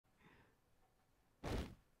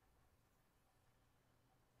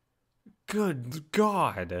Good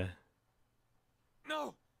God.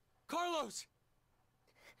 No! Carlos!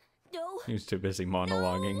 No. He was too busy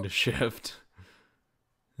monologuing to shift.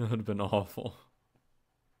 That would have been awful.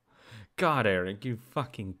 God, Eric, you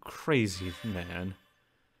fucking crazy man.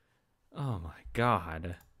 Oh my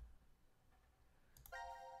God.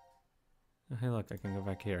 Hey, look, I can go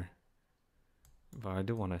back here. But I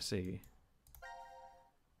do want to see.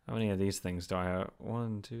 How many of these things do I have?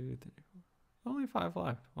 1, 2, 3, 4. Only 5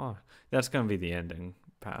 left. Oh, that's going to be the ending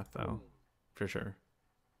path, though. For sure.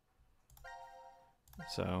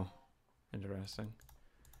 So, interesting.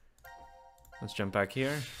 Let's jump back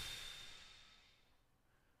here.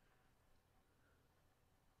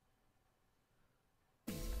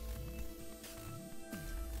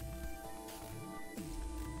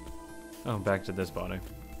 Oh, back to this body.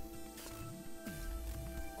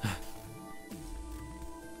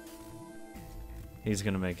 He's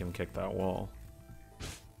gonna make him kick that wall.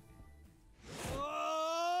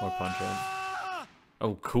 Or punch it.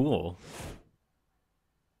 Oh, cool.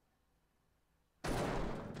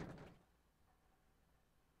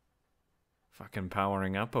 Fucking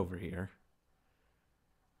powering up over here.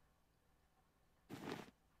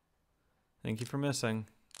 Thank you for missing.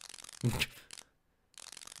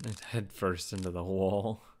 Head first into the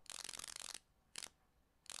wall.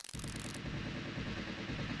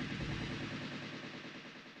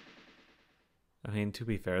 I mean, to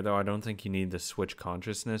be fair though, I don't think you need the switch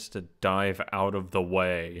consciousness to dive out of the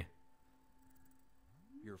way.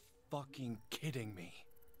 You're fucking kidding me.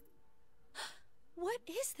 What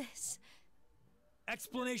is this?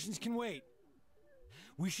 Explanations can wait.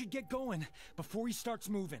 We should get going before he starts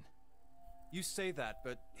moving. You say that,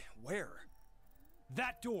 but where?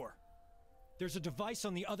 That door. There's a device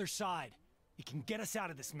on the other side. It can get us out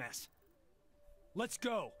of this mess. Let's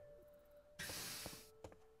go.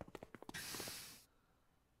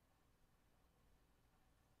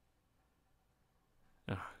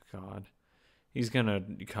 Oh, God. He's gonna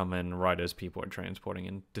come in right as people are transporting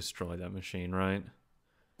and destroy that machine, right?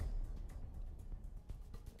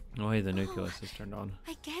 Oh, hey, the nucleus is turned on.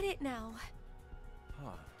 I get it now.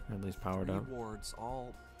 Huh. Or at least powered up. Wards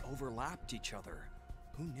all overlapped each other.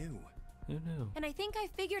 Who knew? Who knew? And I think I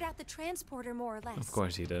figured out the transporter more or less. Of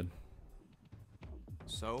course he did.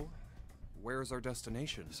 So, where's our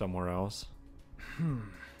destination? Somewhere else.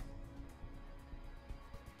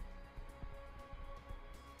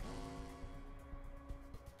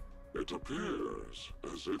 It appears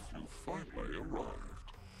as if you finally arrived.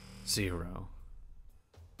 0.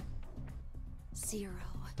 0.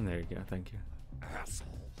 And there you go, thank you.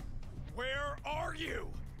 Asshole. Where are you?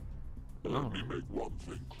 Let me make one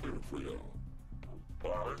thing clear for you.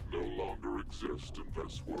 I no longer exist in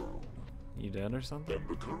this world. You dead or something? In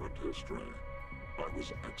the current history, I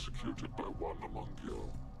was executed by one among you,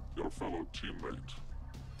 your fellow teammate,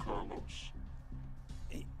 Carlos.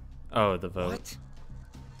 Oh, the vote. What?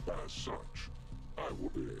 As such, I will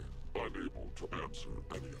be unable to answer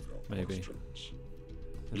any of your Maybe. questions.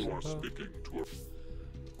 Is You it are vote? speaking to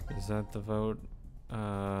a... Is that the vote?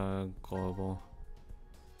 Global.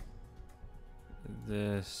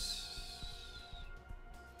 This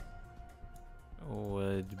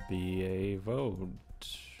would be a vote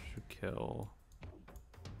kill.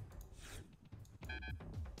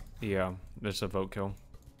 Yeah, it's a vote kill.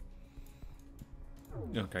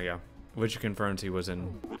 Okay, yeah. Which confirms he was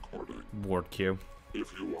in recording. Ward Q.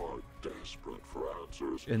 If you are desperate for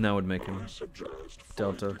answers, And that would make him I suggest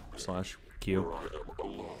Delta finding me / Q. where I am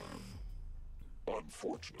alive.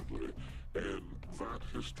 Unfortunately, in that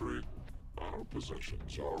history, our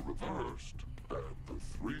positions are reversed, and the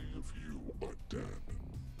 3 of you are dead.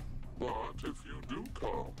 But if you do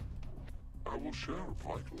come, I will share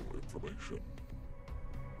vital information.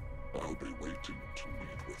 I'll be waiting to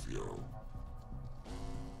meet with you.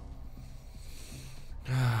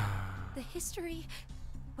 The history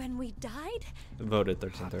when we died? Voted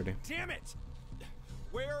 1330. Damn it!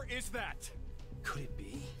 Where is that? Could it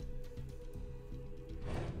be?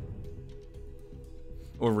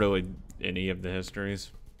 Or really any of the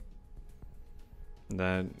histories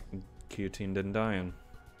that Q team didn't die in.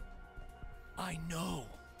 I know.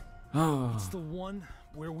 Oh, It's the one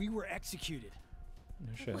where we were executed.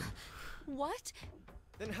 no shit. What?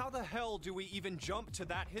 Then how the hell do we even jump to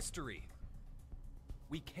that history?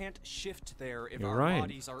 We can't shift there if You're our right.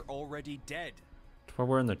 bodies are already dead. That's why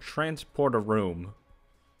we're in the transporter room.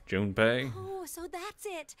 Junpei. Oh, so that's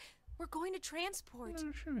it. We're going to transport.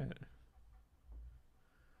 Oh shit.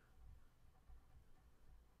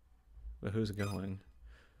 But who's going?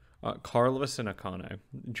 Carlos and Akane.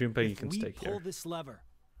 Junpei, you If can we stay pull here. this lever,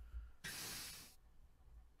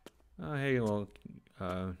 Oh, hey, well,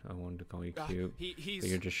 I wanted to call you cute, He's... but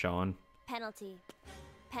you're just Sean. Penalty.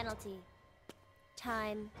 Penalty.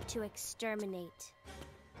 Time to exterminate.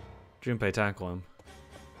 Junpei, tackle him.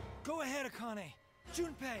 Go ahead, Akane.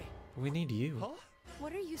 Junpei. We need you. Huh?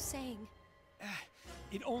 What are you saying?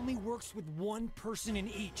 It only works with one person in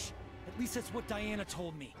each. At least that's what Diana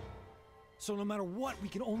told me. So no matter what, we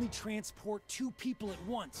can only transport 2 people at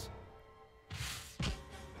once.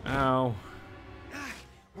 Ow.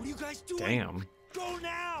 What are you guys doing? Damn. Go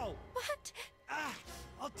now! What?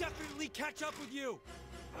 I'll definitely catch up with you.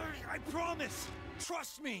 I promise.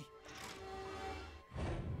 Trust me.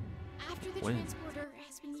 After the When? transporter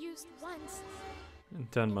has been used once,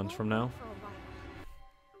 10 months from now. for a while.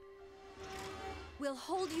 We'll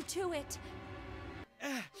hold you to it.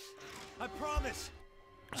 I promise.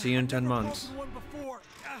 See you in I've 10 never months. broken one before,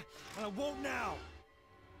 and I won't now.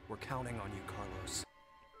 We're counting on you, Carlos.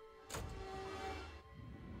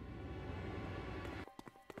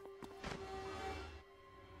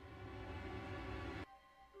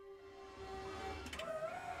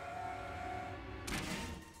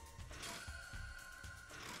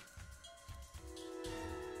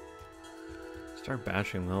 Start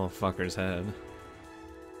bashing the little fucker's head.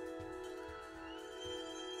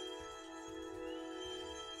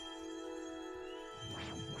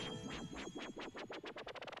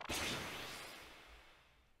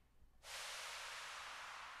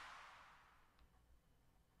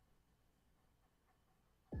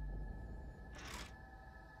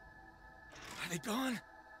 Are they gone?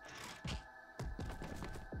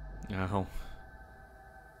 Ow.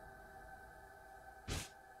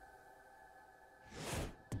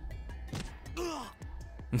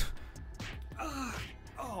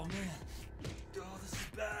 Oh man. Oh, this is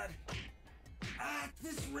bad. At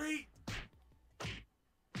this rate.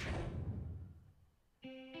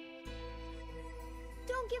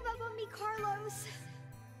 Don't give up on me, Carlos.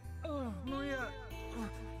 Oh, Maria.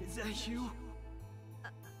 Is that you?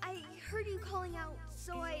 I heard you calling out,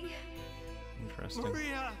 so I... Interesting.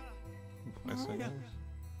 Maria! Voice, I guess.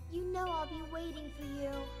 You know I'll be waiting for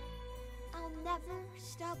you. I'll never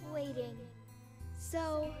stop waiting.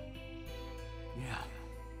 So... Yeah,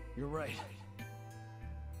 you're right.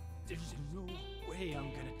 There's no way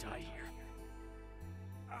I'm gonna die here.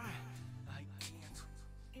 I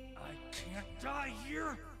can't die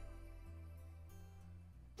here.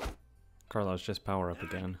 Carlos, just power up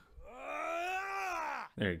again.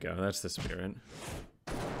 There you go. That's the spirit.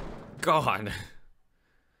 God.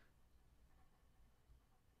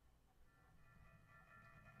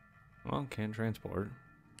 Well, can't transport.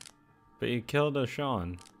 But you killed a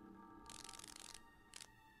Sean.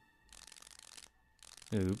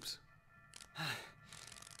 Oops.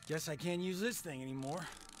 Guess I can't use this thing anymore.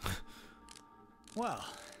 Well,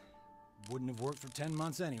 wouldn't have worked for 10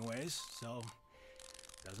 months anyways, so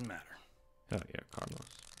doesn't matter. Hell yeah, Carlos.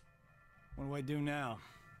 What do I do now?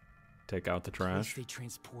 Take out the Place trash. they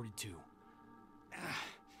transported to.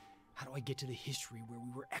 How do I get to the history where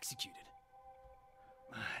we were executed?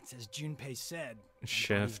 It says Junpei said. my body's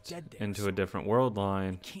Shift dead there, into so a different world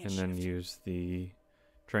line can't and then shift. use the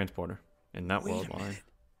transporter in that Wait world a line. minute.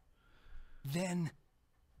 Then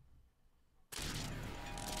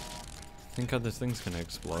Think how this thing's gonna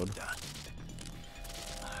explode. I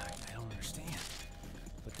don't understand.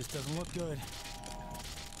 But this doesn't look good.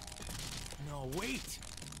 No, wait.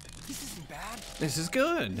 This isn't bad. This is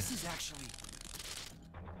good. This is actually...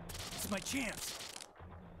 This is my chance.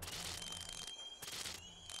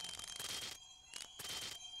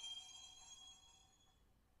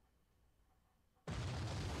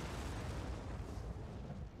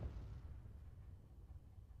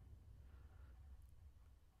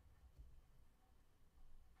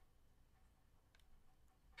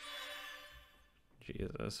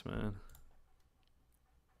 Jesus, man.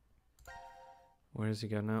 Where does he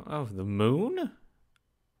go now? Oh, the moon?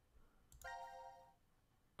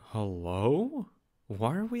 Hello?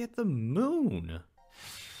 Why are we at the moon?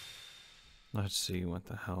 Let's see what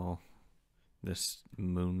the hell this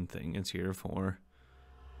moon thing is here for.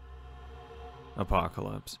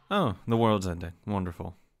 Apocalypse. Oh, the world's ending.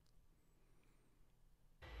 Wonderful.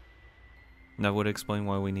 That would explain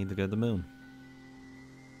why we need to go to the moon.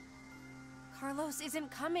 Carlos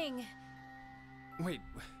isn't coming. Wait,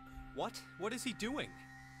 what? What is he doing?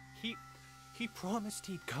 He promised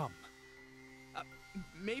he'd come.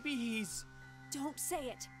 Maybe he's... Don't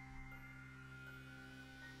say it.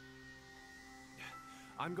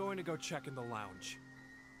 I'm going to go check in the lounge.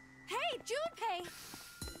 Hey, Junpei!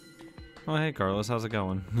 Oh, hey, Carlos. How's it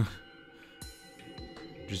going?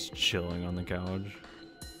 Just chilling on the couch.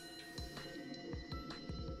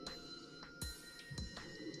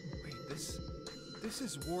 Wait,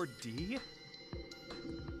 This is Ward D?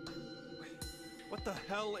 What the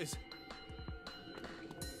hell is...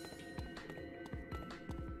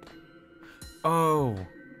 Oh,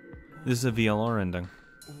 this is a VLR ending.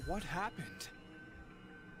 What happened?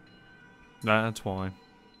 That's why.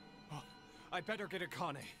 Oh, I better get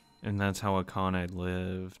Akane. And that's how Akane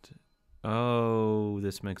lived. Oh,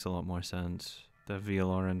 this makes a lot more sense. The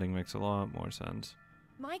VLR ending makes a lot more sense.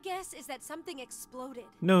 My guess is that something exploded.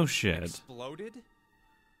 No shit. Exploded?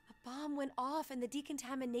 A bomb went off in the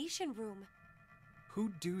decontamination room.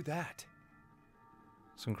 Who'd do that?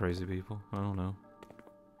 Some crazy people. I don't know.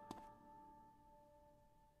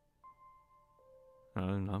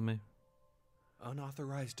 Not me.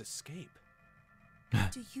 Unauthorized escape.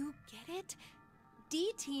 Do you get it?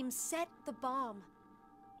 D-Team set the bomb.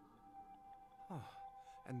 Oh,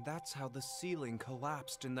 and that's how the ceiling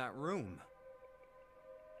collapsed in that room.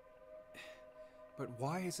 But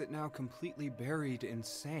why is it now completely buried in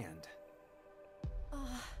sand?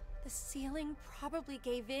 The ceiling probably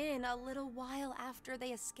gave in a little while after they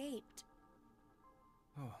escaped.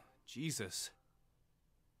 Oh, Jesus.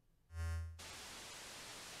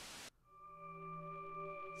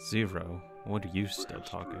 Zero, what are you still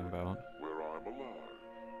talking about? Where I'm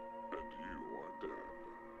alive, and you are dead.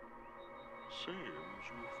 Seems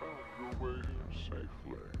you found your way here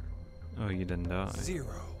safely. Oh, you didn't die.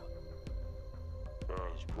 Zero.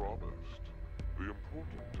 As promised, the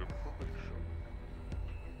important information.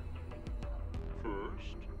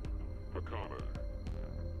 First, Akane.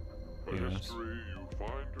 The Yes. history you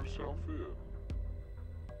find yourself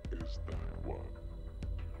in is that one.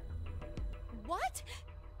 What?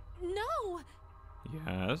 No!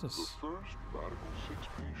 Yes. The first Radical 6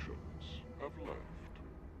 patients have left.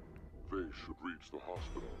 They should reach the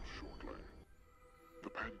hospital shortly.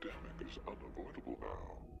 The pandemic is unavoidable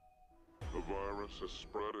now. The virus is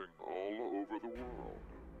spreading all over the world.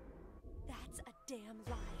 That's a damn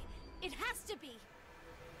lie. It has to be!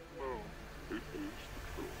 No, it is the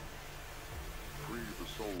truth. Free the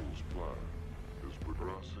Soul's plan is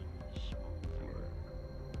progressing smoothly.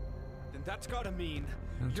 Then that's gotta mean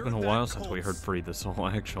It's you're been a that while since we close. heard Free the Soul,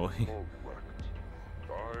 actually. Correct.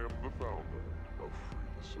 I am the founder of Free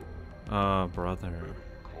the Soul. Brother. Many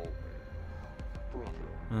call me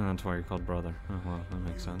brother. That's why you're called brother. Oh, well, that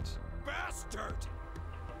makes sense. Bastard!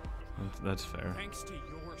 That's fair. Thanks to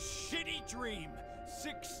your shitty dream,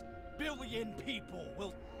 6 billion people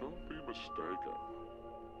will... Don't be mistaken.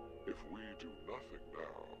 If we do nothing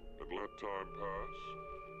now and let time pass,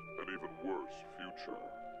 an even worse future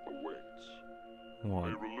awaits. What?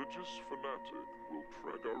 A religious fanatic will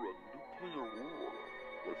trigger a nuclear war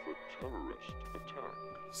with a terrorist attack.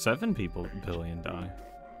 7 billion die.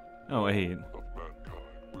 Oh, 8. Of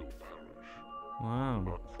mankind will perish.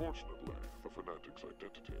 Wow. Unfortunately, the fanatic's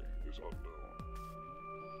identity is unknown.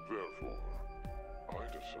 Therefore, I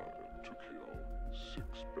decided to kill 6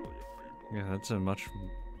 billion people. Yeah, that's a much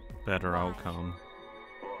better outcome.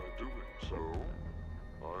 By doing so,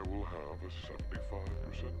 I will have a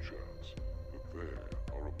 75% chance that they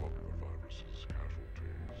are among the virus's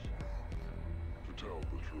casualties. To tell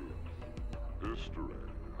the truth, history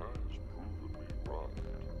has proven me right.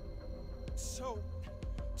 So,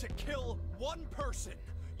 to kill one person,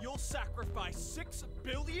 you'll sacrifice 6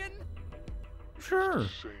 billion? Sure.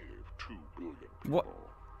 Save 2 billion people. What?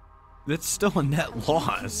 That's still a net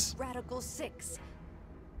loss. Radical 6.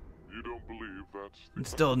 You don't believe that's the It's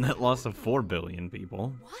still a net loss of 4 billion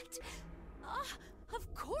people. What?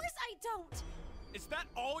 Of course I don't! Is that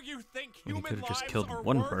all you think You human could have just lives killed are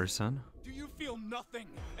one worth? person. Do you feel nothing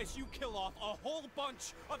as you kill off a whole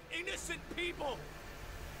bunch of innocent people?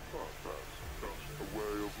 But that's just a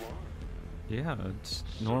way of life. Yeah, it's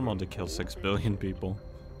normal to kill 6 billion people.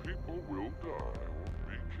 People will die or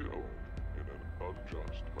be killed in an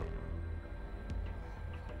unjust manner.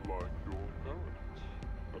 Like your parents,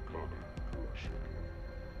 Akane Kurashiki.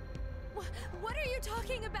 What are you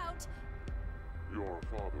talking about? Your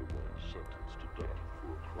father was sentenced to death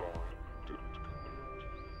for a crime he didn't commit.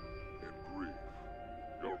 In grief,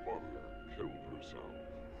 your mother killed herself.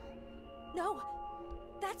 No,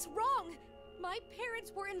 that's wrong! My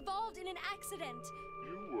parents were involved in an accident.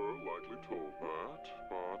 You were likely told that,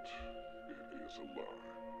 but it is a lie.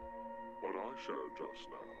 What I shared just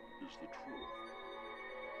now is the truth.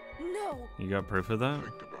 No! You got proof of that?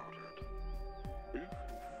 Think about it. If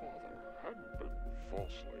your father hadn't been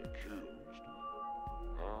falsely accused,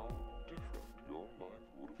 how different your life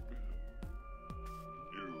would have been.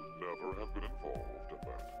 You'd never have been involved in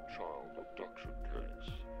that child abduction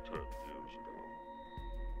case 10 years ago.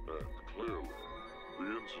 And clearly, the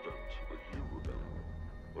incident a year ago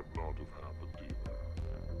would not have happened either.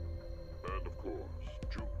 And of course,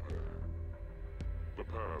 Junpei. The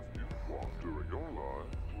path you walked during your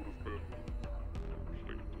life would have been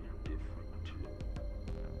completely different too.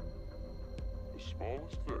 The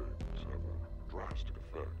smallest things have a drastic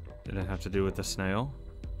effect on Did it have to do with the snail?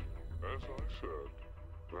 As I said,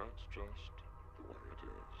 that's just the way it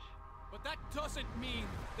is. But that doesn't mean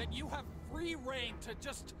that you have free reign to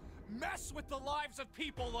just mess with the lives of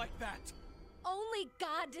people like that. Only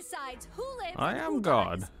God decides who lives I and am who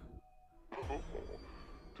God. dies. Oh,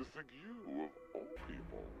 to think you, of all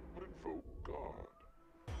people, would invoke God.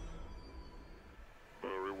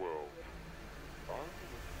 Very well. I will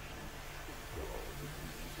let you God if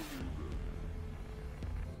you believe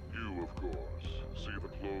it. You, of course, see the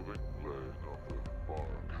clothing laying on the bar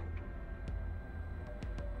counter.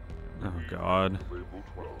 Oh God. April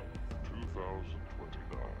 12,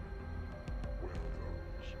 2029. Wear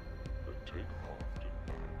those and take part in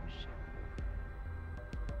my ceremony.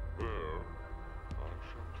 There, I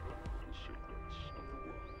shall tell you the secrets of the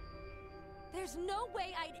world. There's no way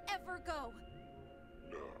I'd ever go.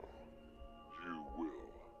 No, you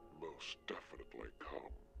will most definitely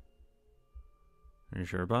come. Are you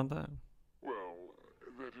sure about that? Well,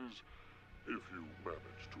 that is, if you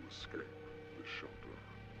manage to escape the shelter.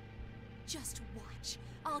 Just watch.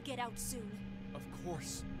 I'll get out soon. Of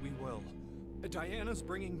course we will. Diana's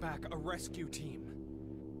bringing back a rescue team.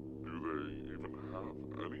 Do they even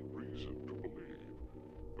have any reason to believe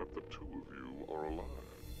that the two of you are alive?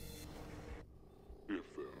 If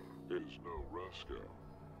there is no rescue,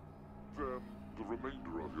 then the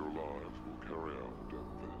remainder of your lives will carry out at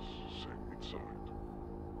this sacred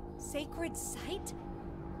site. Sacred site?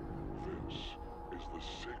 This is the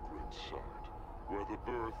sacred site where the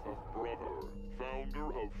birth of Brother, founder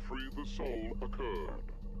of Free the Soul, occurred.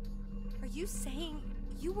 Are you saying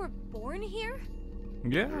you were born here?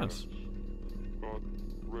 Yes. But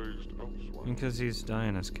raised elsewhere. Because he's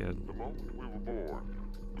Diana's kid. The moment we were born,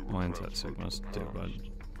 we were Mine's at transferred Sigma's to the too, bud.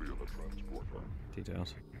 past via the transporter.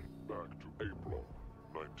 Details. Back to April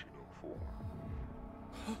 1904.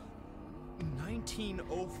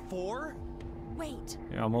 1904? Wait,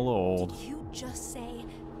 Yeah, I'm a little old. did you just say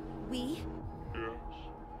we?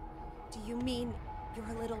 Yes, Do you mean your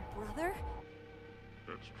little brother?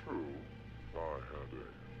 it's true. I had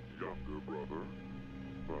a younger brother,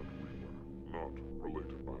 but we were not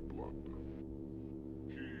related by blood.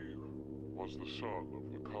 He was the son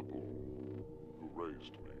of the couple who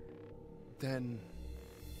raised me. Then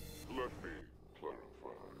Let me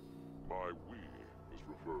clarify. My we is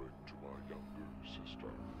referring to my younger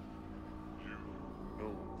sister. You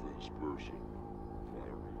know this person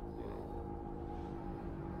very well.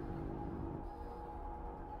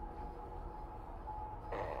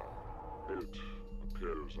 It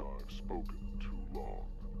appears I've spoken too long.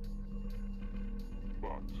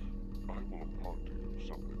 But I will impart to you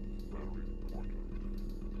something very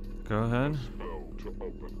important. Go ahead. A spell to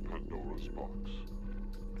open Pandora's box.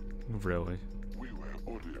 Really? Wile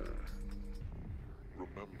Odie.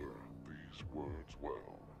 Remember these words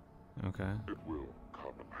well. Okay. It will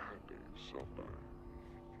come in handy someday.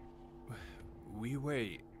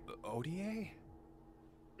 Wile Odie?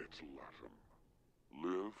 It's Latin.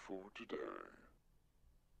 Live for today.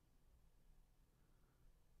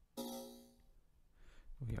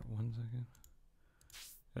 We got 1 second.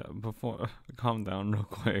 Yeah, before calm down real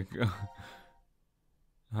quick.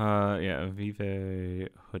 Yeah, Vive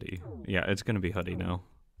hoodie. Yeah, it's gonna be hoodie now.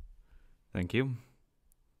 Thank you.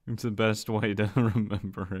 It's the best way to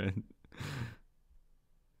remember it.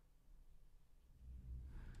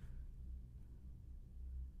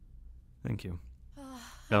 Thank you.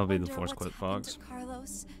 That'll be the Wonder force what's quit happened box. to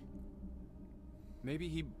Carlos. Maybe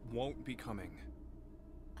he won't be coming.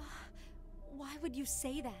 Why would you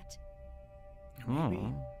say that?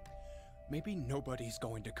 Oh. Maybe nobody's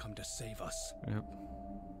going to come to save us. Yep.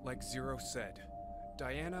 Like Zero said,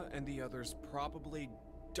 Diana and the others probably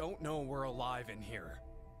don't know we're alive in here.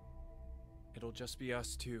 It'll just be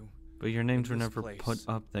us two. But your names in were this never place put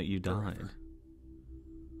up that you died. forever.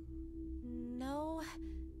 No,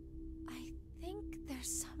 I think there's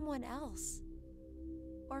someone else.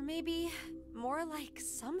 Or maybe more like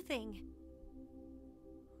something.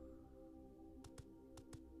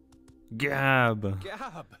 Gab!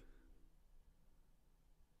 Gab!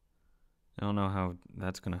 I don't know how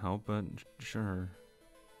that's gonna help, but sure.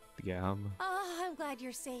 Gab. Oh, I'm glad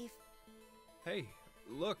you're safe. Hey,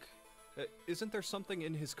 look. Isn't there something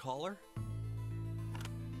in his collar?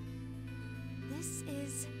 This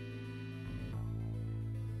is...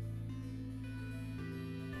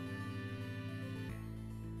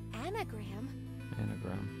 anagram?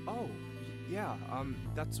 Anagram. Oh, Yeah,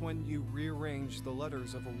 that's when you rearrange the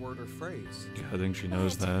letters of a word or phrase. Yeah, I think she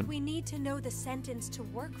knows But that. we need to know the sentence to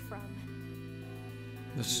work from.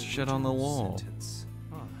 There's shit on the wall. Sentence.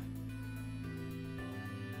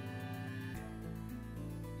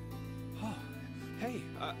 Huh. Hey,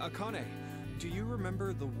 Akane, do you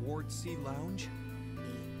remember the Ward C Lounge?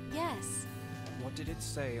 Yes, What did it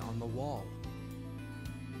say on the wall?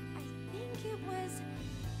 I think it was,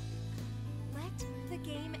 let the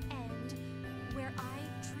game end where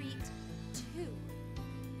I treat two.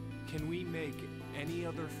 Can we make any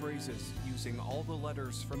other phrases using all the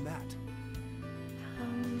letters from that?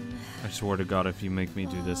 I swear to God, if you make me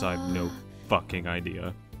do this, I have no fucking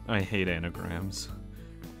idea. I hate anagrams.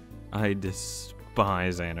 I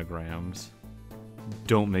despise anagrams.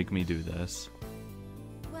 Don't make me do this.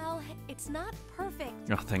 Well, it's not perfect.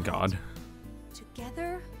 Oh, thank God.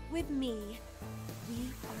 Together with me, we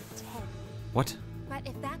are 10. What? But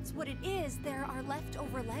if that's what it is, there are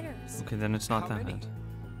leftover letters. Okay, then it's not How that. many?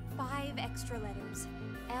 5 extra letters.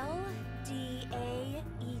 L-D-A-E-T.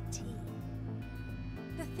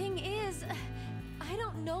 The thing is, I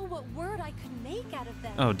don't know what word I could make out of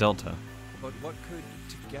them. Oh, Delta. But what could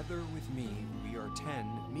together with me, we are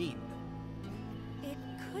 10 mean? It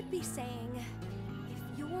could be saying,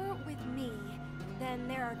 if you're with me, then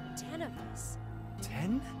there are 10 of us.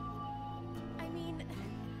 10? I mean,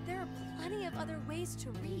 there are plenty of other ways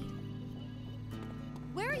to read.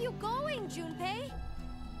 Where are you going, Junpei?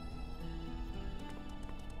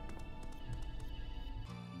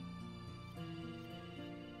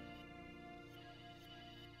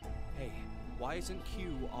 Hey, why isn't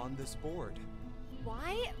Q on this board?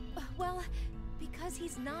 Why? Well, because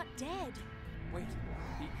he's not dead. Wait,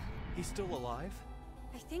 he's still alive?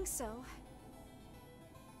 I think so.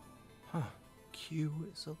 Huh, Q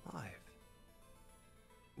is alive.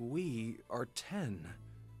 We are 10.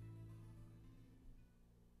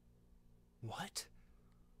 What?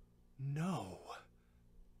 No.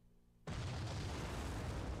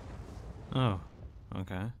 Oh,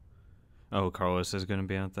 okay. Oh, Carlos is gonna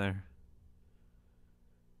be out there?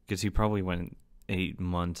 Because he probably went 8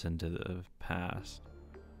 months into the past.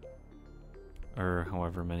 Or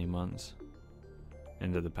however many months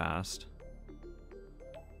into the past.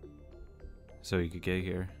 So he could get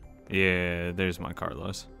here. Yeah, there's my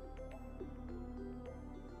Carlos.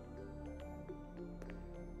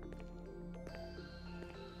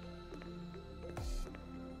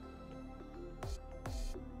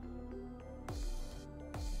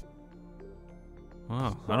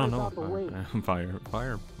 Wow, I don't know.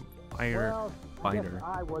 Firefighter.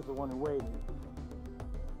 I was the one who waited.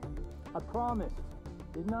 I promised,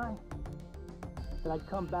 didn't I? That I'd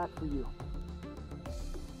come back for you.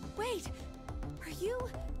 Wait, are you?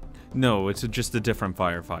 No, it's just a different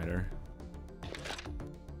firefighter.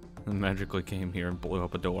 And magically came here and blew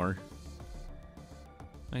up a door.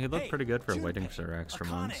 He looked pretty good for waiting for extra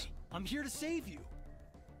months. I'm here to save you.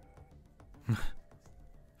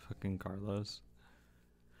 Fucking Carlos.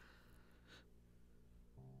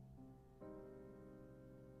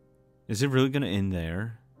 Is it really gonna end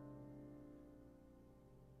there?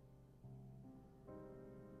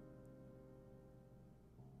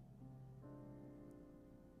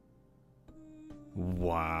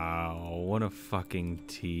 Wow, what a fucking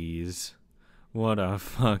tease. What a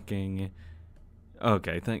fucking...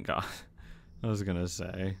 Okay, thank God. I was gonna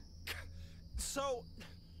say. So,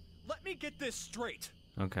 let me get this straight.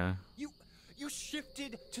 Okay. You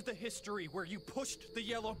shifted to the history where you pushed the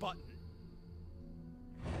yellow button.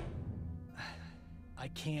 I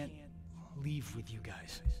can't leave with you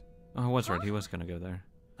guys. Oh, I was right. He was gonna go there.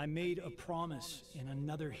 I made a promise in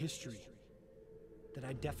another history that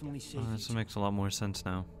I definitely save Oh, you. this makes a lot more sense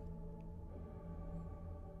now.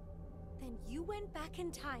 Then you went back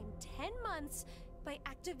in time 10 months by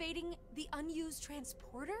activating the unused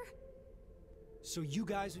transporter? So you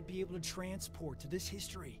guys would be able to transport to this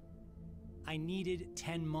history. I needed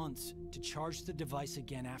 10 months to charge the device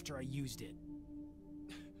again after I used it.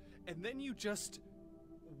 And then you just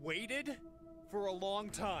waited for a long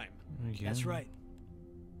time. Yeah. That's right.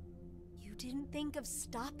 You didn't think of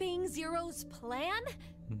stopping Zero's plan?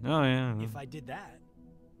 Oh, yeah. If I did that,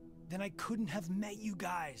 then I couldn't have met you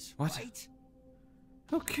guys, What? right?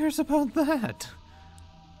 Who cares about that?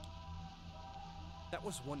 That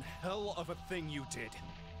was one hell of a thing you did.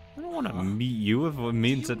 I don't want to meet you if it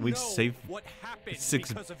means Do that you we know save what happened 6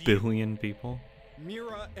 because of you? billion people.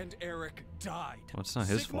 Mira and Eric died. Well, it's not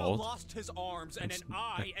his Sigma fault. lost his arms and It's- an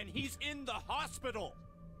eye, and he's in the hospital.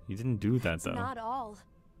 He didn't do that, That's though. not all.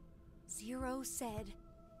 Zero said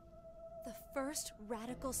the first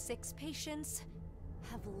Radical 6 patients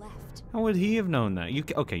have left. How would he have known that?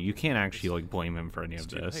 Okay, you can't actually like blame him for any of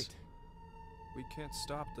It's too this. late. We can't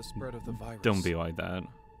stop the spread of the virus. Don't be like that.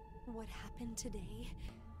 What happened today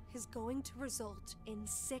is going to result in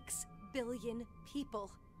 6 billion people.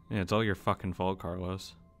 Yeah, it's all your fucking fault,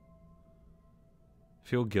 Carlos.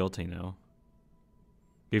 Feel guilty now.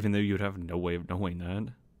 Even though you'd have no way of knowing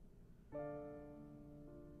that.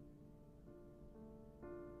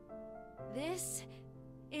 This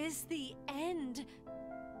is the end.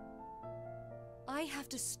 I have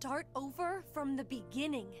to start over from the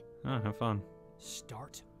beginning. Oh, have fun.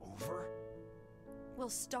 Start over? We'll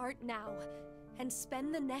start now and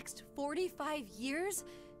spend the next 45 years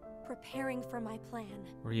preparing for my plan.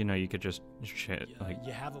 Or you know, you could just shit like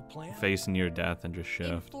You have a plan? face near death and just In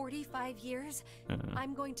shift. 45 years,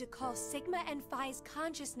 I'm going to call Sigma and Phi's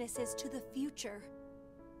consciousnesses to the future.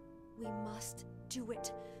 We must do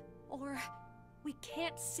it, or we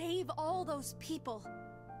can't save all those people.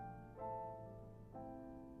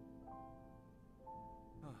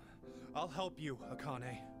 I'll help you,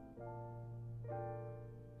 Akane.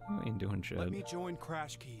 You ain't doing shit. Let me join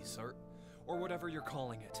Crash Keys, or whatever you're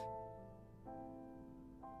calling it.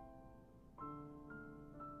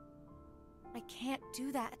 I can't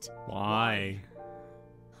do that. Why?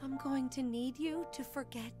 I'm going to need you to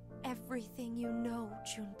forget everything you know,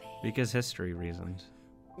 Junpei. Because history reasons.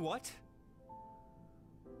 What?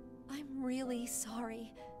 I'm really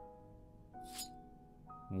sorry.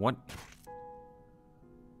 What?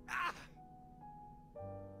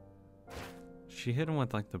 She hit him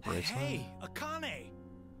with like the bracelet. Hey, Akane!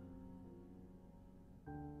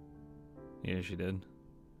 Yeah, she did.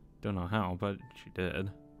 Don't know how, but she did.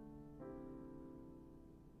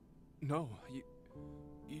 No,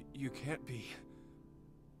 you can't be.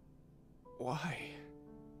 Why?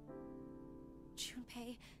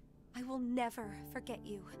 Junpei, I will never forget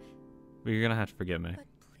you. But you're gonna have to forgive me. But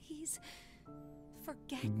please,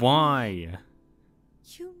 forget Why? me.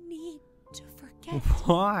 You need to forget.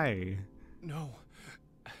 Why? No,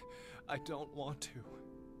 I don't want to.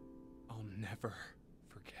 I'll never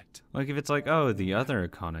forget. Like if it's like, oh, the other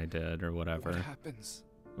Akane did or What whatever. happens?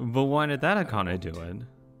 But why did that Akane won't. do it?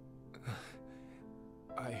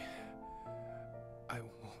 I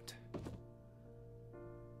won't.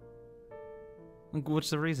 Like, what's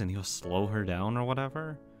the reason? He'll slow her down or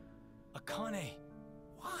whatever? Akane,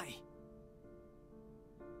 why?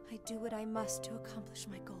 I do what I must to accomplish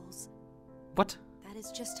my goals. What? That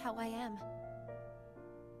is just how I am.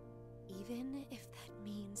 Even if that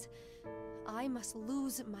means I must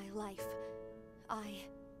lose my life, I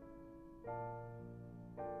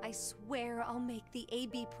swear I'll make the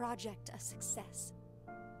AB project a success.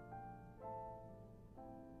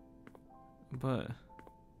 But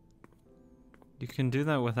you can do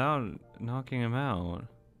that without knocking him out.